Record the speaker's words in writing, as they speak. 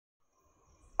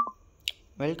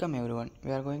Welcome everyone.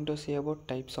 We are going to see about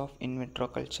types of in vitro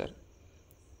culture.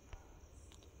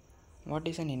 What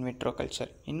is an in vitro culture?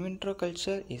 In vitro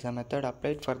culture is a method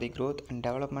applied for the growth and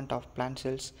development of plant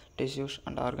cells, tissues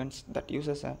and organs that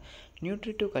uses a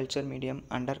nutritive culture medium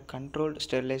under controlled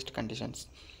sterilized conditions.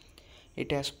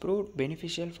 It has proved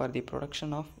beneficial for the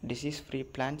production of disease-free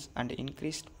plants and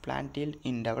increased plant yield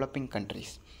in developing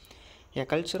countries. A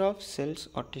culture of cells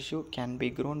or tissue can be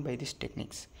grown by these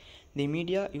techniques. The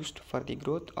media used for the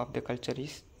growth of the culture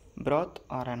is broth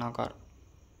or an agar.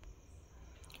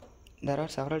 There are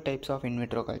several types of in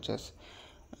vitro cultures: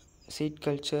 seed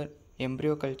culture,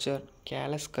 embryo culture,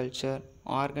 callus culture,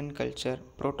 organ culture,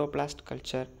 protoplast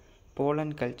culture,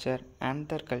 pollen culture,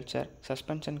 anther culture,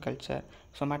 suspension culture,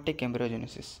 somatic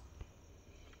embryogenesis.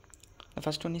 The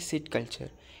first one is seed culture.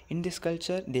 In this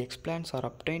culture, the explants are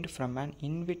obtained from an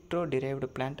in vitro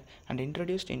derived plant and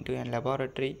introduced into a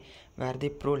laboratory where they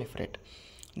proliferate.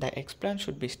 The explant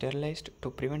should be sterilized to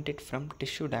prevent it from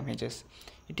tissue damages.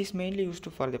 It is mainly used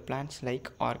for the plants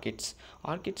like orchids.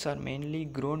 Orchids are mainly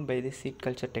grown by the seed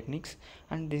culture techniques,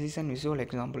 and this is a visual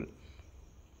example.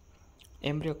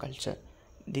 Embryo culture.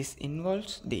 This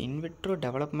involves the in vitro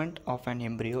development of an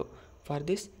embryo. For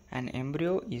this, an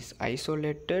embryo is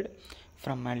isolated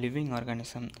from a living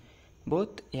organism.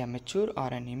 Both a mature or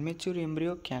an immature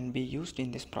embryo can be used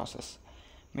in this process.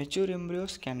 Mature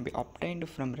embryos can be obtained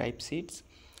from ripe seeds.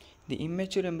 The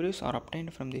immature embryos are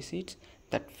obtained from the seeds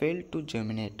that fail to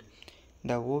germinate.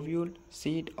 The ovule,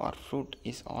 seed or fruit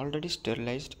is already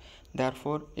sterilized,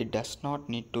 therefore it does not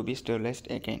need to be sterilized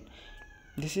again.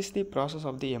 This is the process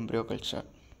of the embryo culture.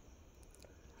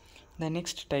 The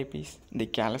next type is the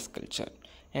callus culture.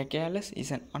 A callus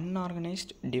is an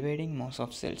unorganized dividing mass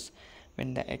of cells.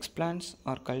 When the explants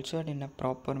are cultured in a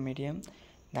proper medium,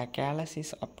 the callus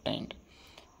is obtained.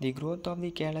 The growth of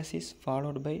the callus is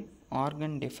followed by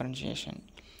organ differentiation.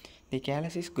 The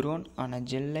callus is grown on a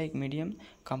gel-like medium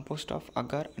composed of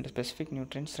agar and specific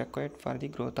nutrients required for the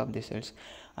growth of the cells,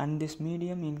 and this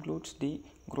medium includes the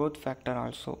growth factor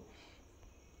also.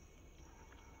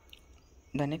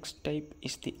 The next type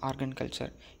is the organ culture.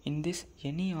 In this,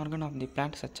 any organ of the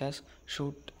plant such as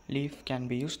shoot, leaf can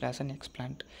be used as an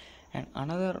explant, and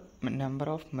another number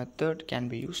of methods can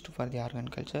be used for the organ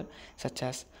culture such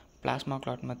as plasma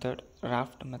clot method,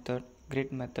 raft method,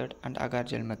 grid method and agar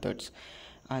gel methods.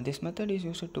 This method is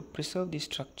used to preserve the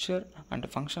structure and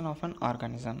function of an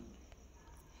organism.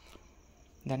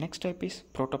 The next type is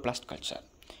protoplast culture.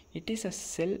 It is a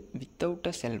cell without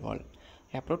a cell wall.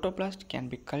 A protoplast can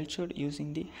be cultured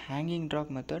using the hanging drop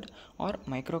method or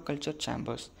microculture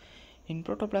chambers. In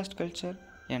protoplast culture,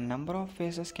 a number of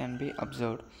phases can be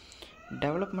observed.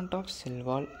 Development of cell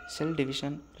wall, cell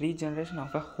division, regeneration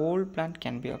of a whole plant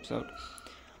can be observed.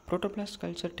 Protoplast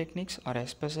culture techniques are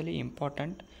especially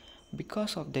important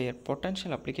because of their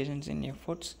potential applications in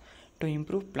efforts to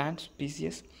improve plant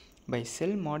species by cell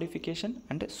modification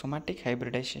and somatic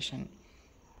hybridization.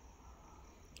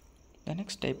 The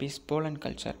next type is pollen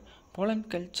culture. Pollen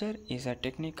culture is a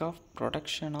technique of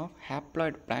production of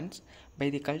haploid plants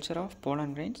by the culture of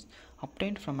pollen grains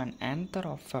obtained from an anther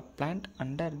of a plant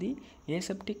under the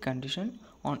aseptic condition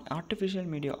on artificial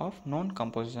media of known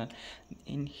composition.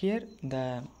 In here,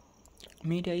 the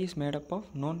media is made up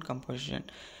of known composition.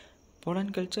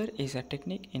 Pollen culture is a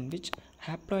technique in which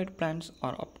haploid plants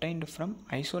are obtained from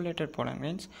isolated pollen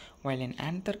grains, while in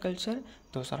anther culture,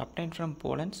 those are obtained from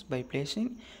pollens by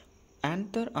placing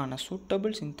anther on a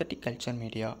suitable synthetic culture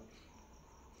media.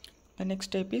 The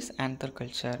next type is anther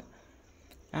culture.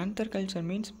 Anther culture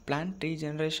means plant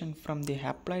regeneration from the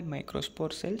haploid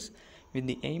microspore cells with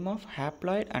the aim of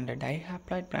haploid and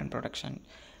dihaploid plant production.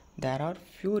 There are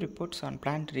few reports on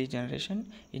plant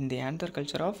regeneration in the anther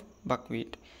culture of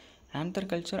buckwheat. Anther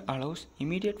culture allows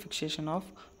immediate fixation of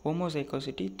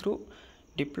homozygosity through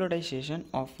diplodization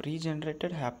of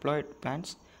regenerated haploid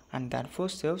plants and therefore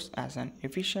serves as an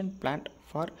efficient plant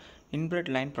for inbred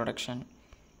line production.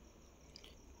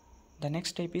 The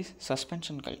next type is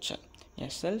suspension culture. A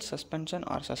cell suspension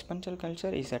or suspension culture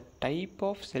is a type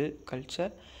of cell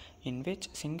culture in which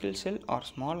single cell or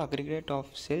small aggregate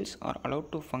of cells are allowed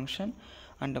to function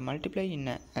and multiply in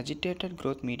an agitated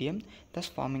growth medium, thus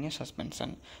forming a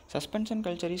suspension. Suspension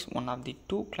culture is one of the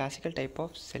two classical types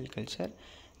of cell culture,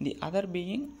 the other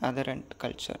being adherent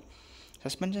culture.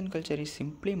 Suspension culture is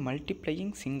simply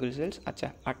multiplying single cells at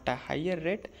a higher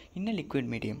rate in a liquid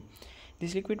medium.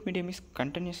 This liquid medium is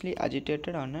continuously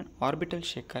agitated on an orbital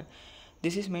shaker.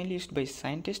 This is mainly used by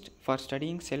scientists for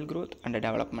studying cell growth and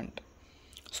development.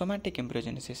 Somatic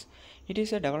embryogenesis. It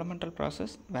is a developmental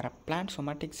process where a plant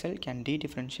somatic cell can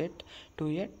de-differentiate to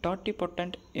a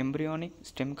totipotent embryonic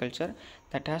stem culture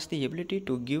that has the ability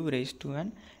to give rise to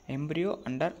an embryo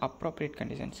under appropriate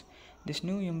conditions. This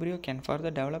new embryo can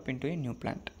further develop into a new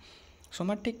plant.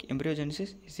 Somatic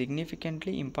embryogenesis is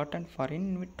significantly important for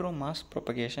in vitro mass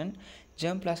propagation,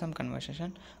 germplasm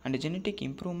conversion, and genetic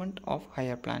improvement of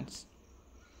higher plants.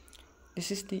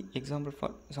 This is the example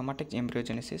for somatic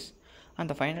embryogenesis. And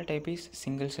the final type is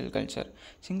single cell culture.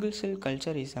 Single cell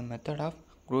culture is a method of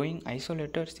growing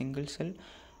isolated single cell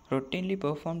routinely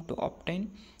performed to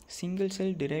obtain single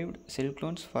cell derived cell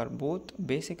clones for both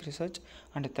basic research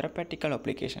and therapeutical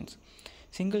applications.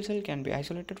 Single cell can be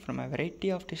isolated from a variety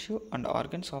of tissue and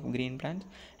organs of green plants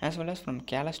as well as from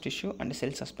callus tissue and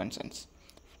cell suspensions.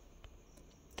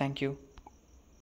 Thank you.